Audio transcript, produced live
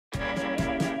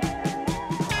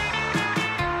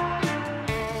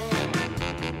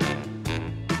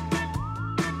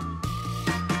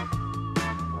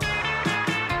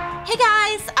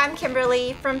I'm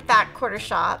Kimberly from Fat Quarter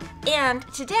Shop, and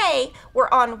today we're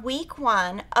on week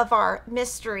 1 of our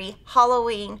mystery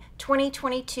Halloween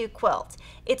 2022 quilt.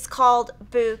 It's called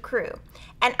Boo Crew,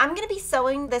 and I'm going to be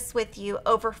sewing this with you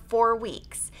over 4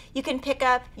 weeks. You can pick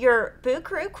up your Boo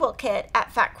Crew quilt kit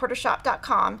at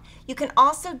fatquartershop.com. You can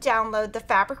also download the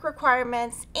fabric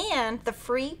requirements and the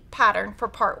free pattern for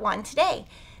part 1 today.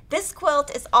 This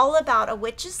quilt is all about a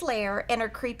witch's lair and her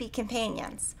creepy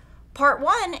companions. Part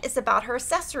 1 is about her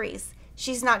accessories.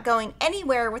 She's not going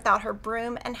anywhere without her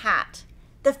broom and hat.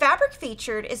 The fabric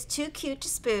featured is Too Cute to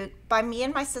Spook by Me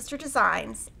and My Sister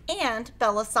Designs and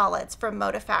Bella Solids from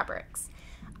Moda Fabrics.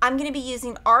 I'm going to be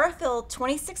using Aurifil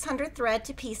 2600 thread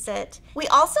to piece it. We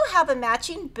also have a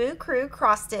matching Boo Crew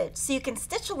cross stitch so you can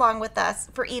stitch along with us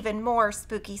for even more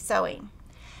spooky sewing.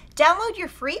 Download your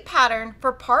free pattern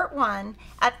for part 1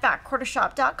 at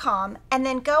fatquartershop.com and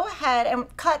then go ahead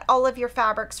and cut all of your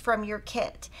fabrics from your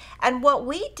kit. And what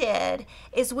we did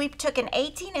is we took an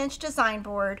 18-inch design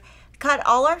board, cut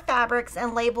all our fabrics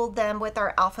and labeled them with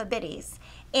our alphabetties.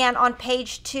 And on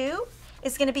page 2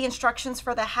 is going to be instructions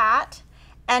for the hat,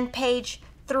 and page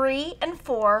 3 and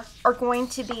 4 are going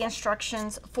to be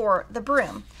instructions for the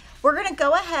broom. We're going to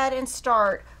go ahead and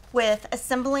start with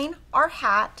assembling our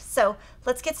hat, so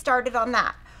let's get started on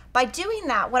that. By doing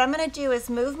that, what I'm going to do is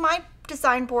move my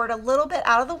design board a little bit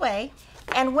out of the way,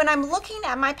 and when I'm looking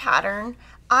at my pattern,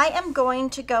 I am going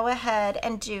to go ahead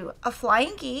and do a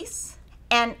flying geese,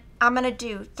 and I'm going to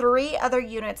do 3 other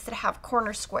units that have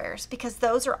corner squares because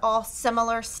those are all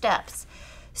similar steps.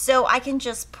 So I can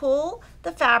just pull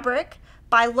the fabric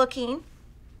by looking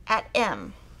at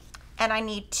M, and I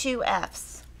need 2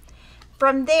 Fs.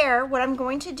 From there, what I'm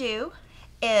going to do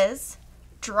is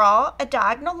draw a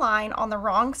diagonal line on the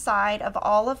wrong side of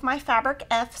all of my fabric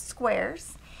F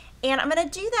squares, and I'm going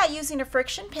to do that using a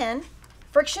friction pen.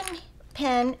 Friction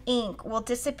pen ink will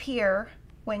disappear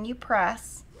when you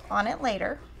press on it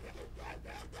later.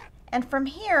 And from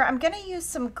here, I'm going to use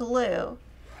some glue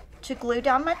to glue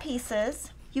down my pieces.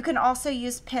 You can also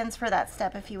use pins for that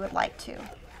step if you would like to.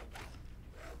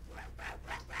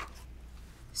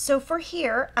 So for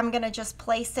here, I'm going to just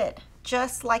place it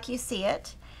just like you see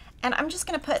it. And I'm just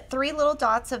going to put 3 little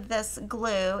dots of this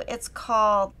glue. It's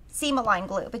called seam-align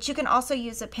glue, but you can also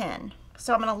use a pin.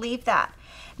 So I'm going to leave that.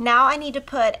 Now I need to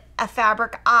put a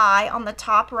fabric eye on the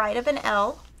top right of an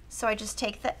L. So I just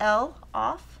take the L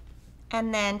off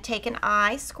and then take an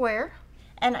I square.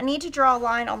 And I need to draw a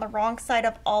line on the wrong side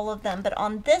of all of them, but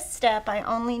on this step I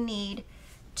only need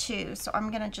 2. So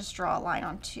I'm going to just draw a line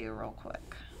on 2 real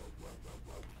quick.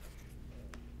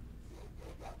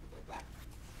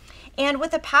 And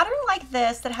with a pattern like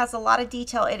this that has a lot of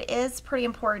detail, it is pretty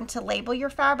important to label your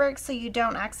fabric so you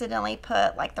don't accidentally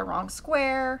put like the wrong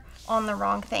square on the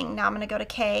wrong thing. Now I'm going to go to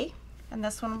K, and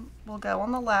this one will go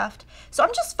on the left. So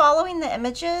I'm just following the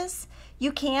images.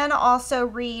 You can also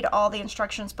read all the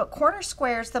instructions, but corner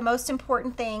squares, the most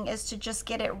important thing is to just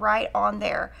get it right on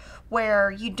there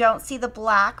where you don't see the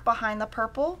black behind the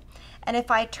purple. And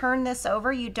if I turn this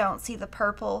over, you don't see the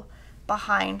purple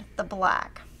behind the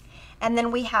black. And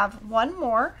then we have one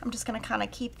more. I'm just going to kind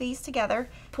of keep these together.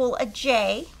 Pull a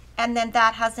J, and then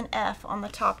that has an F on the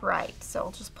top right. So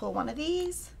I'll just pull one of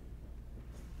these.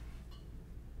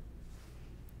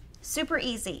 Super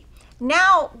easy.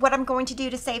 Now what I'm going to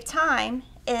do to save time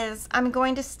is I'm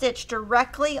going to stitch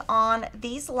directly on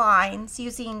these lines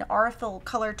using Aurifil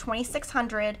color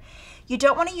 2600. You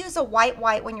don't want to use a white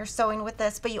when you're sewing with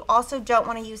this, but you also don't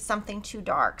want to use something too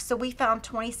dark. So we found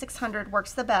 2600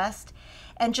 works the best,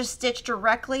 and just stitch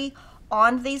directly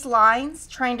on these lines,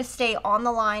 trying to stay on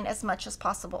the line as much as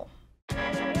possible.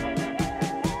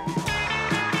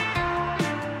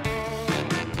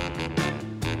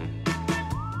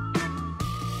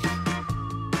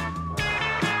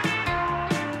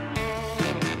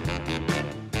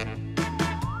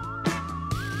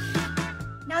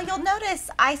 Now you'll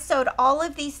notice I sewed all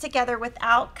of these together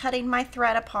without cutting my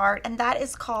thread apart, and that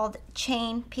is called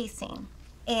chain piecing.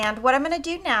 And what I'm going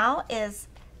to do now is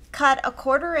cut a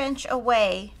 1/4 inch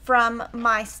away from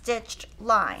my stitched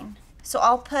line. So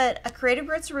I'll put a Creative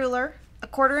Roots ruler, a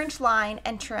 1/4 inch line,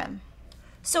 and trim.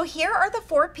 So here are the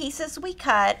 4 pieces we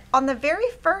cut. On the very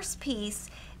first piece,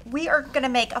 we are going to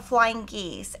make a flying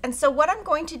geese. And so what I'm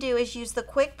going to do is use the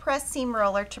quick press seam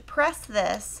roller to press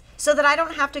this so that I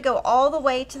don't have to go all the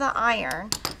way to the iron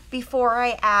before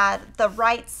I add the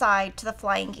right side to the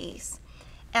flying geese.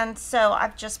 And so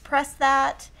I've just pressed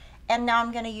that, and now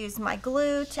I'm going to use my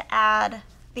glue to add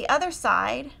the other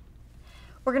side.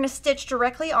 We're going to stitch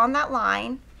directly on that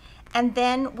line, and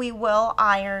then we will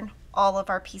iron all of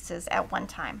our pieces at one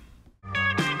time.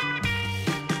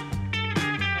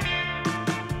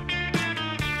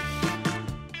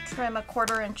 trim a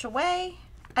 1/4 inch away,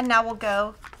 and now we'll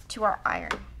go to our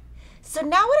iron. So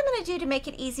now what I'm going to do to make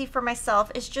it easy for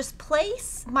myself is just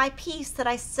place my piece that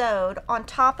I sewed on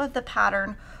top of the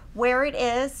pattern where it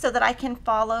is so that I can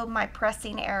follow my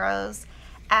pressing arrows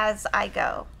as I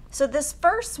go. So this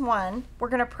first one, we're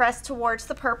going to press towards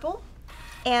the purple,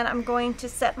 and I'm going to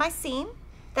set my seam.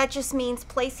 That just means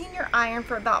placing your iron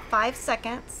for about 5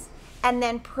 seconds and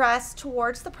then press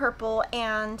towards the purple,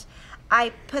 and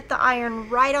I put the iron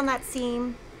right on that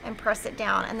seam and press it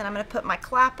down, and then I'm going to put my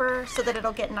clapper so that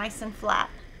it'll get nice and flat.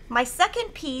 My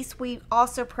second piece we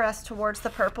also press towards the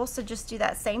purple, so just do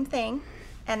that same thing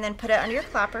and then put it under your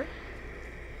clapper.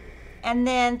 And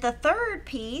then the third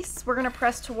piece we're going to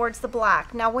press towards the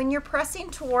black. Now when you're pressing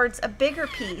towards a bigger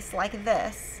piece like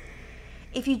this,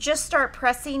 if you just start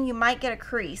pressing you might get a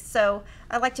crease, so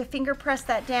I like to finger press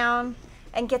that down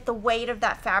and get the weight of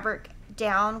that fabric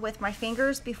down with my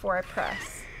fingers before I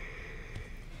press.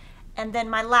 And then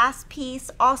my last piece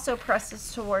also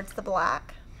presses towards the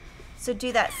black, so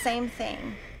do that same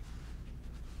thing.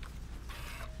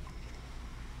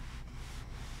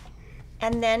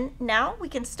 And then now we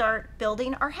can start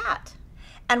building our hat.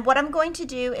 And what I'm going to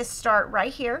do is start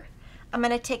right here. I'm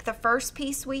going to take the first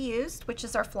piece we used, which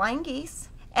is our flying geese,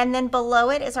 and then below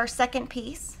it is our second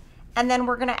piece, and then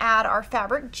we're going to add our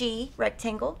fabric G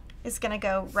rectangle is going to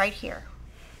go right here.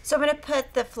 So I'm going to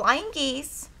put the flying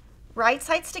geese right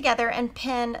sides together and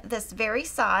pin this very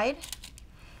side,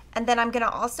 and then I'm going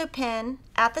to also pin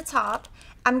at the top.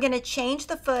 I'm going to change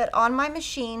the foot on my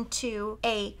machine to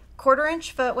a 1/4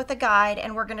 inch foot with a guide,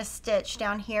 and we're going to stitch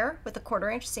down here with a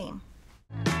 1/4 inch seam.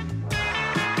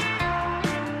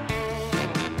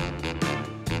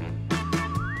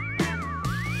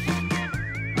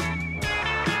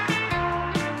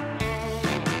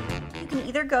 You can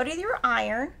either go to your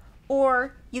iron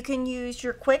or you can use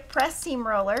your quick press seam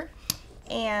roller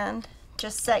and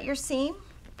just set your seam,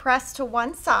 press to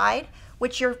one side,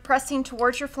 which you're pressing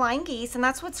towards your flying geese. And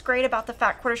that's what's great about the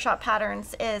fat 1/4 shot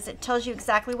patterns is it tells you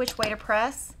exactly which way to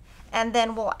press. And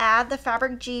then we'll add the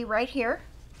fabric G right here.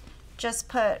 Just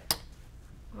put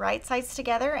right sides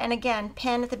together, and again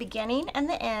pin at the beginning and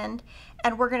the end,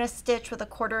 and we're going to stitch with a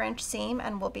 1/4 inch seam,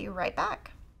 and we'll be right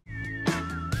back.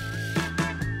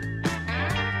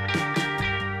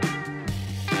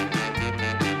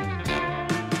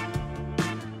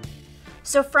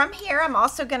 So from here, I'm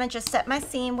also going to just set my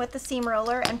seam with the seam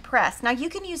roller and press. Now you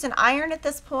can use an iron at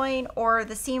this point or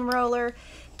the seam roller.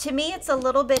 To me, it's a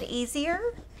little bit easier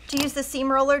to use the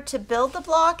seam roller to build the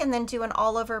block and then do an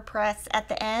all over press at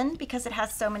the end because it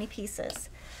has so many pieces.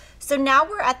 So now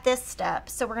we're at this step.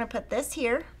 So we're going to put this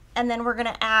here, and then we're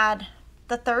going to add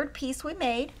the third piece we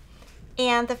made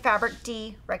and the fabric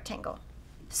D rectangle.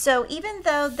 So even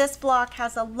though this block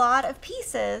has a lot of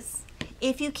pieces,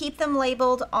 if you keep them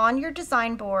labeled on your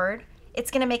design board,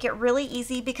 it's going to make it really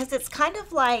easy because it's kind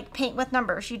of like paint with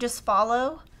numbers. You just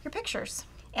follow your pictures.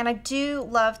 And I do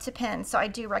love to pin, so I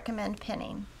do recommend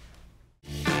pinning.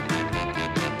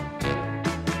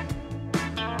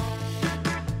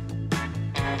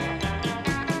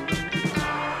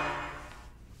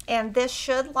 And this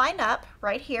should line up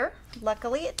right here.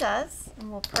 Luckily it does.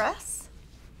 And we'll press.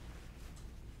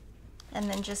 And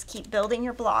then just keep building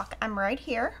your block. I'm right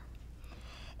here.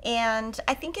 And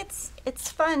I think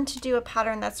it's fun to do a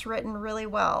pattern that's written really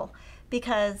well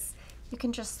because you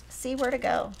can just see where to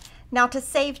go. Now to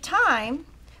save time,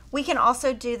 we can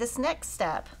also do this next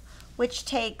step, which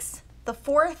takes the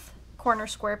fourth corner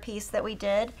square piece that we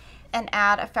did and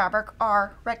add a fabric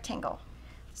R rectangle.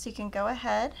 So you can go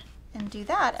ahead and do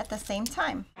that at the same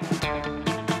time.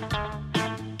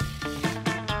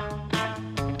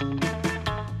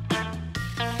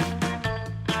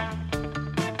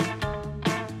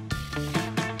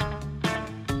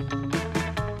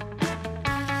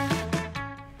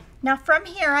 Now from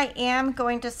here, I am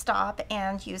going to stop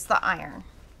and use the iron.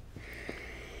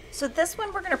 So this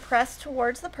one we're going to press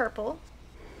towards the purple.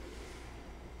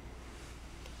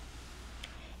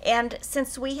 And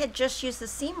since we had just used the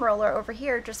seam roller over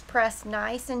here, just press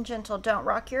nice and gentle. Don't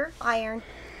rock your iron.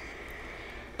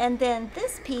 And then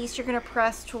this piece you're going to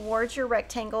press towards your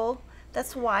rectangle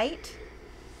that's white.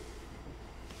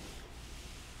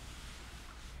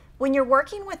 When you're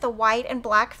working with the white and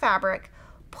black fabric,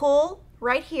 pull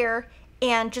right here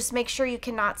and just make sure you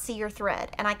cannot see your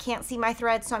thread. And I can't see my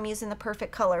thread, so I'm using the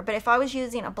perfect color. But if I was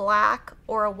using a black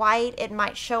or a white, it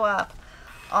might show up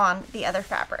on the other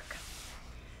fabric.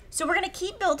 So we're going to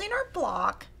keep building our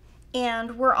block,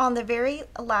 and we're on the very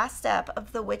last step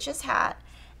of the witch's hat,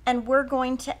 and we're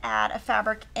going to add a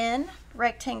fabric N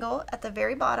rectangle at the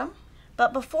very bottom.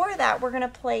 But before that, we're going to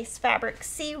place fabric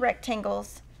C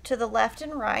rectangles to the left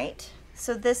and right.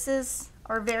 So this is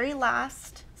our very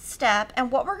last step.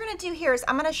 And what we're gonna do here is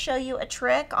I'm gonna show you a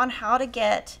trick on how to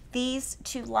get these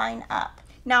to line up.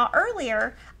 Now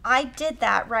earlier, I did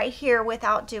that right here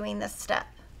without doing this step.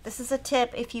 This is a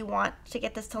tip if you want to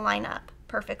get this to line up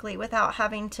perfectly without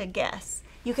having to guess.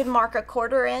 You can mark a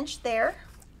 1/4 inch there,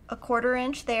 a 1/4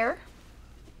 inch there,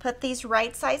 put these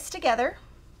right sides together,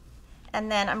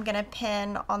 and then I'm gonna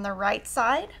pin on the right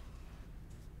side.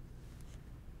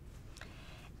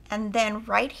 And then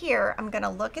right here, I'm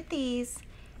gonna look at these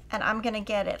and I'm gonna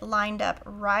get it lined up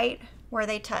right where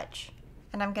they touch.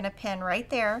 And I'm gonna pin right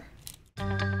there.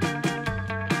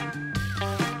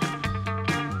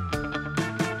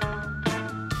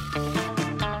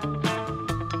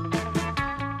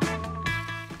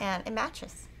 And it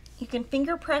matches. You can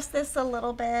finger press this a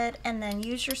little bit and then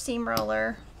use your seam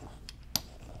roller.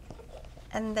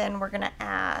 And then we're gonna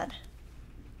add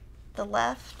the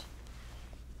left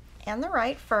and the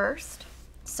right first.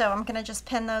 So I'm gonna just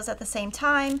pin those at the same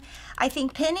time. I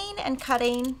think pinning and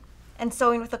cutting and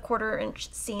sewing with a 1/4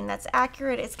 inch seam that's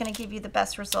accurate is gonna give you the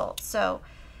best results. So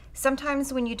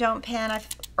sometimes when you don't pin,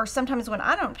 or sometimes when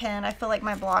I don't pin, I feel like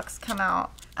my blocks come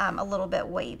out a little bit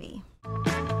wavy.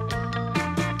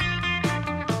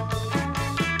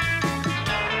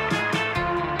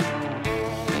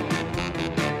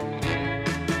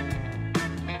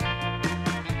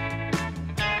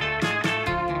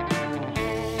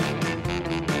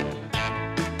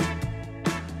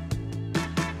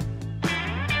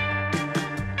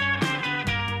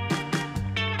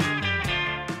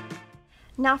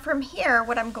 Now from here,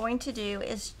 what I'm going to do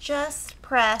is just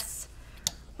press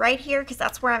right here because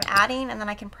that's where I'm adding, and then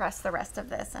I can press the rest of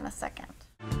this in a second.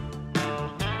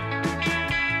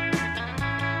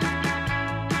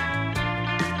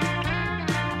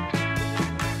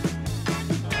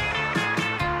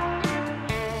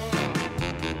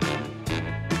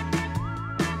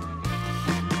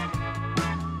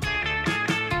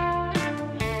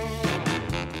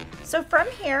 So from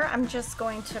here, I'm just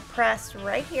going to press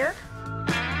right here.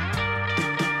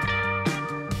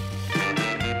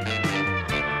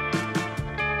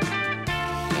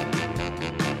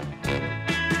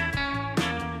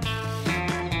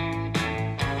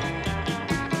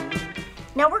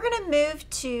 Now we're going to move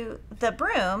to the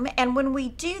broom, and when we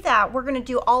do that, we're going to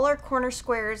do all our corner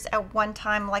squares at one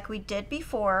time like we did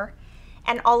before,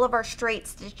 and all of our straight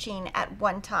stitching at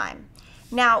one time.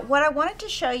 Now what I wanted to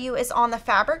show you is on the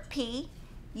fabric P,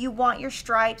 you want your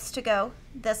stripes to go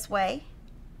this way,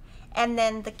 and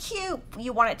then the Q,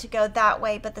 you want it to go that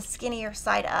way but the skinnier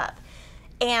side up.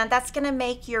 And that's going to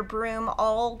make your broom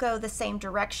all go the same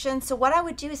direction. So what I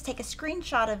would do is take a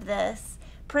screenshot of this,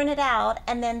 print it out,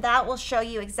 and then that will show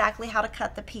you exactly how to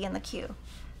cut the P and the Q.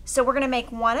 So we're going to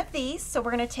make one of these. So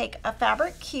we're going to take a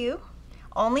fabric Q,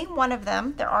 only one of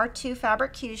them. There are 2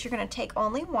 fabric Qs. You're going to take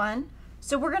only one.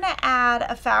 So we're going to add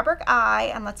a fabric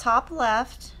I on the top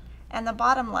left and the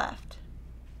bottom left.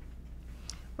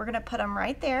 We're going to put them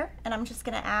right there, and I'm just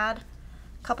going to add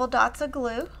a couple dots of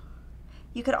glue.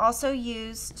 You could also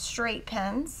use straight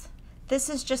pins. This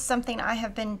is just something I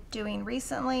have been doing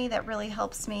recently that really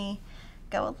helps me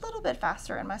go a little bit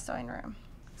faster in my sewing room.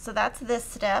 So that's this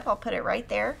step. I'll put it right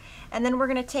there. And then we're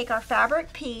going to take our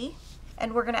fabric P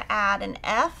and we're going to add an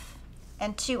F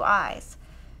and 2 I's.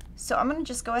 So I'm going to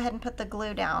just go ahead and put the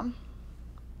glue down.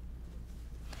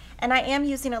 And I am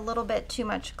using a little bit too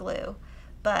much glue,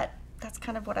 but that's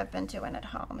kind of what I've been doing at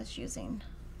home, is using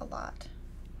a lot.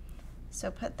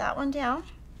 So put that one down,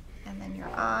 and then your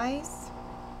I's.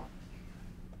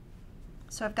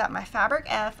 So I've got my fabric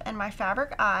F and my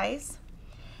fabric I's.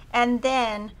 And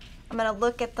then I'm going to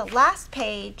look at the last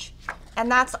page,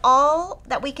 and that's all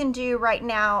that we can do right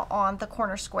now on the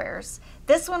corner squares.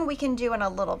 This one we can do in a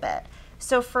little bit.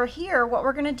 So for here, what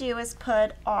we're going to do is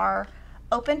put our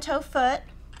open toe foot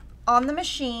on the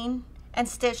machine and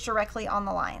stitch directly on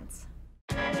the lines.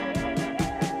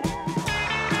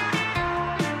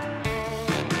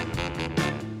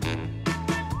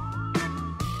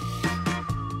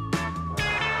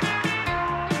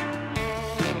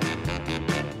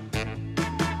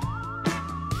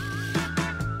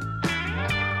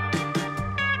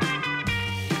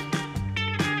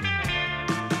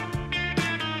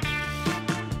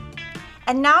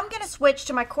 And now I'm going to switch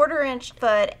to my 1/4 inch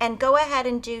foot and go ahead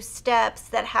and do steps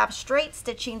that have straight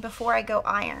stitching before I go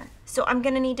iron. So I'm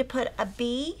going to need to put a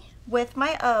B with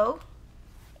my O,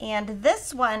 and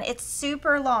this one, it's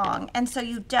super long, and so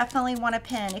you definitely want to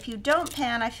pin. If you don't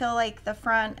pin, I feel like the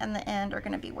front and the end are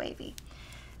going to be wavy.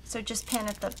 So just pin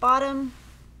at the bottom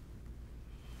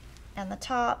and the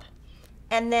top,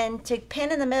 and then to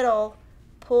pin in the middle,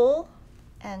 pull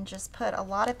and just put a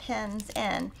lot of pins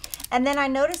in. And then I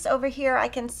notice over here I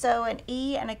can sew an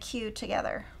E and a Q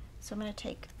together. So I'm going to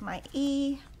take my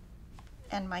E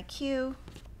and my Q,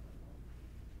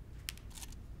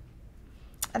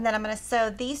 and then I'm going to sew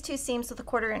these two seams with a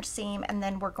 1/4 inch seam, and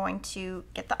then we're going to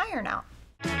get the iron out.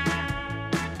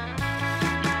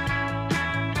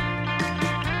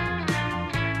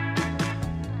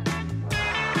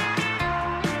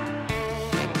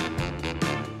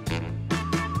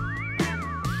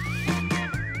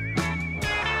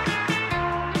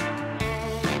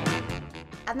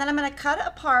 And then I'm going to cut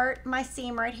apart my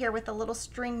seam right here with a little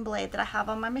string blade that I have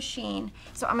on my machine.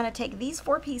 So I'm going to take these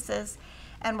 4 pieces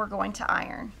and we're going to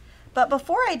iron. But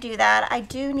before I do that, I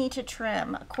do need to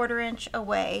trim a 1/4 inch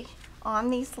away on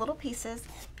these little pieces.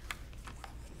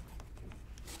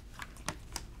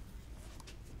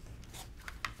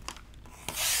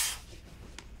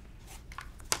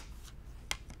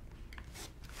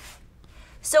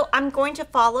 So I'm going to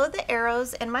follow the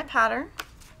arrows in my pattern.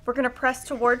 We're going to press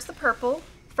towards the purple.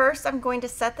 First, I'm going to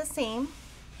set the seam.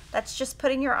 That's just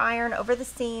putting your iron over the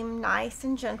seam, nice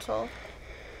and gentle.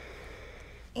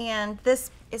 And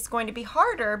this is going to be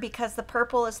harder because the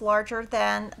purple is larger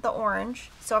than the orange.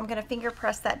 So I'm going to finger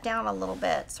press that down a little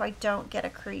bit so I don't get a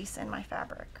crease in my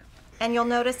fabric. And you'll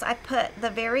notice I put the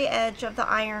very edge of the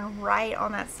iron right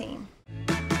on that seam.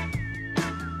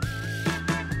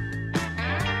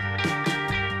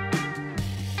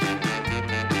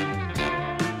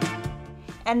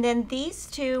 And then these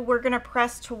two, we're going to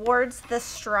press towards the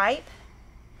stripe.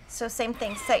 So same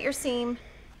thing, set your seam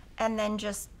and then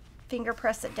just finger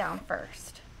press it down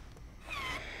first,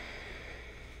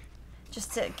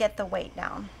 just to get the weight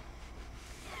down.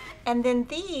 And then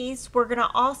these, we're going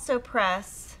to also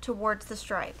press towards the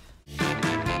stripe.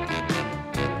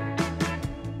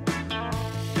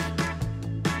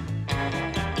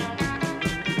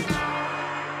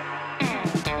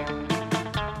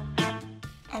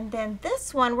 And then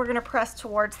this one, we're going to press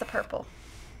towards the purple.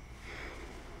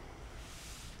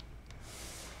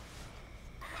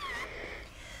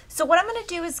 So what I'm going to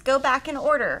do is go back in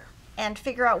order and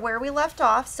figure out where we left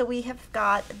off. So we have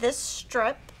got this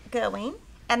strip going,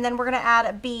 and then we're going to add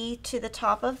a B to the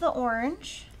top of the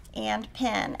orange and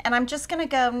pin. And I'm just going to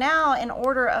go now in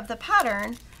order of the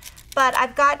pattern, but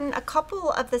I've gotten a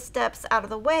couple of the steps out of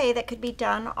the way that could be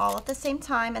done all at the same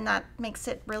time, and that makes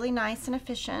it really nice and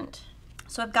efficient.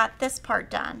 So I've got this part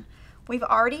done. We've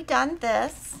already done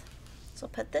this. So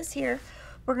put this here.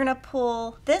 We're going to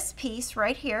pull this piece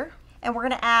right here, and we're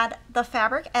going to add the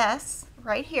fabric S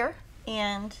right here,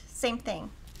 and same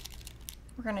thing.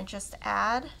 We're going to just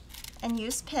add and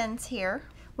use pins here.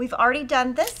 We've already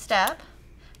done this step,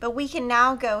 but we can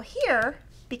now go here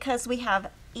because we have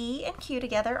E and Q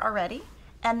together already,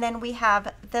 and then we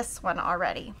have this one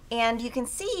already. And you can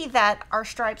see that our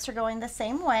stripes are going the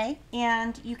same way,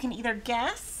 and you can either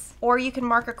guess or you can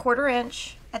mark a 1/4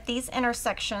 inch at these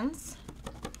intersections.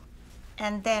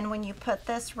 And then when you put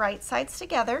this right sides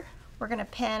together, we're going to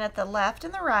pin at the left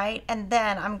and the right, and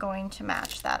then I'm going to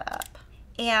match that up.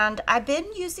 And I've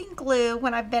been using glue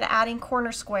when I've been adding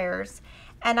corner squares,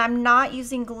 and I'm not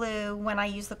using glue when I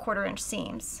use the 1/4 inch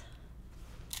seams.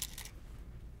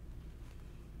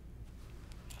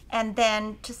 And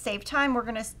then to save time, we're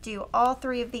going to do all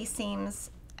 3 of these seams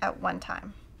at one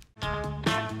time.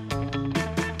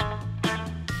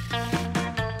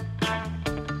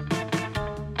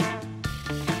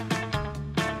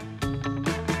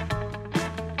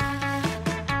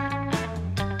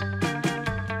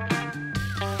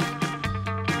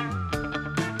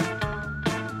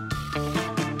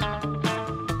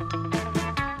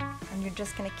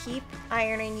 Just going to keep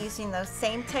ironing using those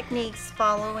same techniques,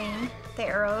 following the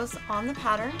arrows on the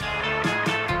pattern.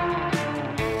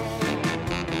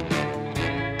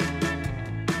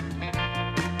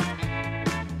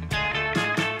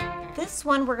 This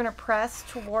one we're going to press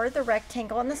toward the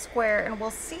rectangle and the square, and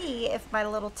we'll see if my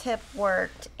little tip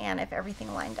worked and if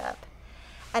everything lined up.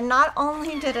 And not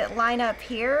only did it line up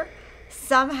here,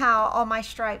 somehow all my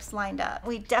stripes lined up.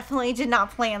 We definitely did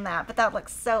not plan that, but that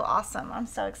looks so awesome. I'm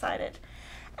so excited.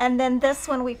 And then this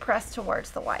one we press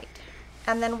towards the white.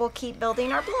 And then we'll keep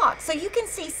building our block. So you can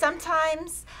see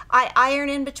sometimes I iron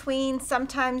in between,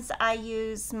 sometimes I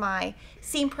use my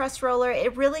seam press roller.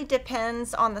 It really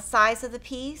depends on the size of the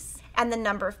piece and the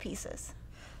number of pieces.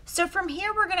 So from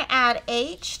here we're going to add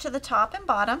H to the top and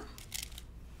bottom.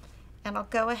 And I'll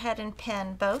go ahead and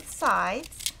pin both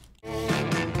sides.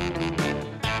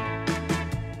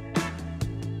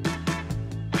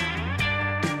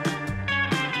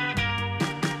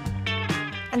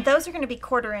 And those are going to be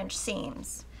 1/4 inch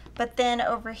seams. But then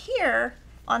over here,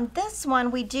 On this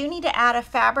one, we do need to add a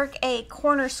fabric A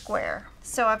corner square.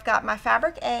 So I've got my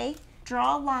fabric A,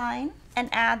 draw a line, and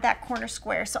add that corner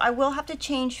square. So I will have to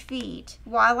change feet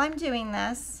while I'm doing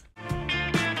this.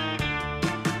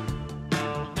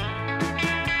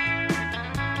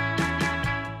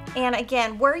 And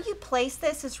again, where you place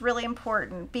this is really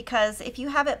important, because if you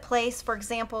have it placed, for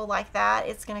example, like that,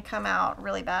 it's going to come out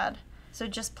really bad. So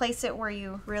just place it where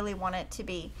you really want it to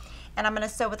be. And I'm going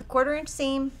to sew with a 1/4 inch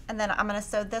seam, and then I'm going to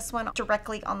sew this one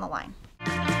directly on the line.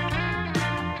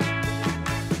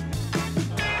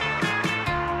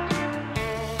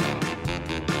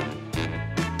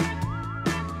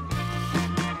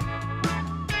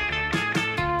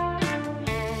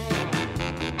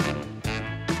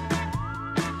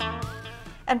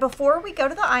 And before we go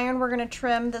to the iron, we're going to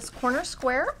trim this corner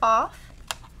square off.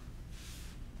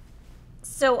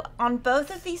 So on both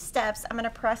of these steps, I'm going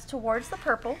to press towards the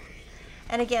purple,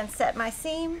 and again set my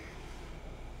seam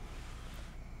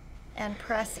and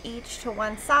press each to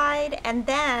one side, and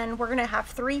then we're going to have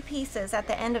 3 pieces at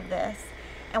the end of this,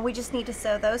 and we just need to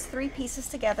sew those 3 pieces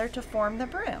together to form the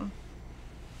broom.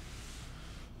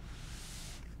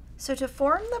 So to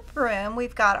form the broom,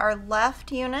 we've got our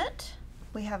left unit,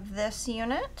 we have this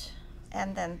unit,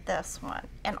 and then this one.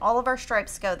 And all of our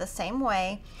stripes go the same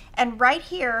way. And right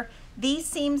here, these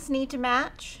seams need to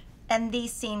match, and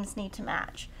these seams need to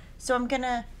match. So I'm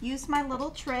gonna use my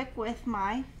little trick with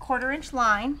my 1/4 inch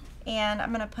line, and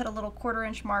I'm gonna put a little 1/4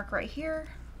 inch mark right here,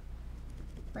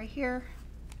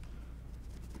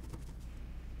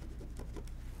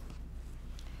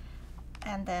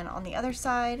 and then on the other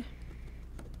side.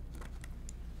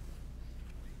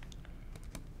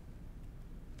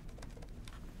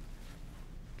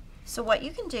 So what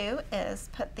you can do is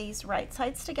put these right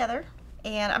sides together,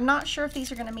 and I'm not sure if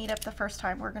these are going to meet up the first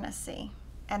time, we're going to see.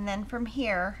 And then from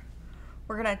here,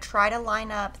 we're going to try to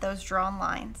line up those drawn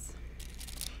lines.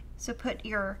 So put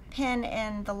your pin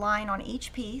in the line on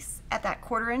each piece at that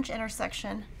 1/4 inch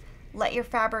intersection, let your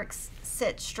fabrics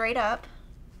sit straight up,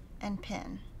 and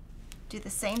pin. Do the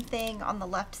same thing on the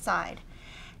left side.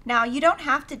 Now you don't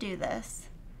have to do this.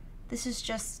 This is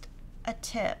just a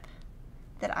tip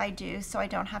that I do so I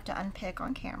don't have to unpick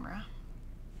on camera.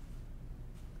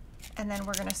 And then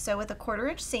we're going to sew with a 1/4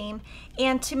 inch seam,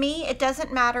 and to me it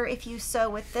doesn't matter if you sew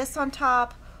with this on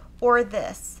top or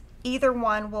this, either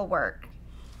one will work.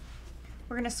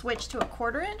 We're going to switch to a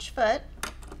 1/4 inch foot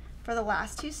for the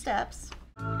last 2 steps.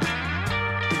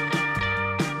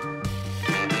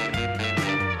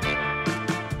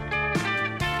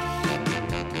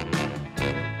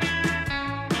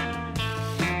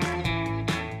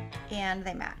 And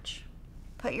they match.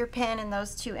 Put your pin in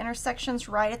those 2 intersections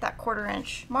right at that 1/4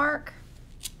 inch mark.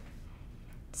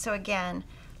 So again,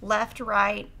 left,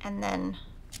 right, and then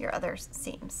your other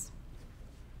seams.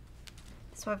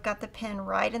 So I've got the pin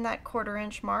right in that 1/4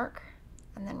 inch mark,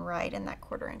 and then right in that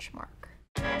 1/4 inch mark.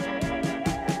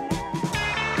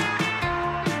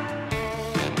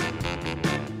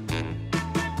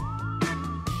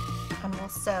 And we'll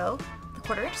sew the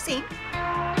 1/4 inch seam.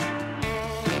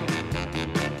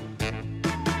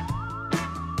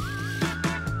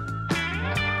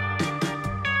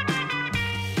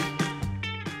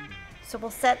 So we'll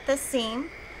set this seam,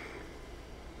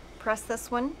 press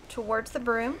this one towards the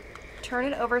broom, turn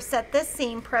it over, set this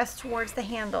seam, press towards the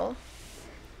handle,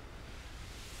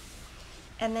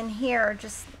 and then here,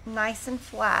 just nice and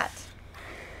flat.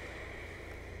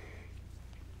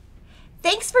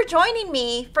 Thanks for joining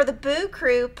me for the Boo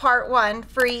Crew Part 1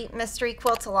 free mystery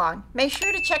quilt along. Make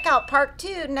sure to check out Part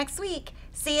 2 next week.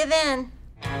 See you then.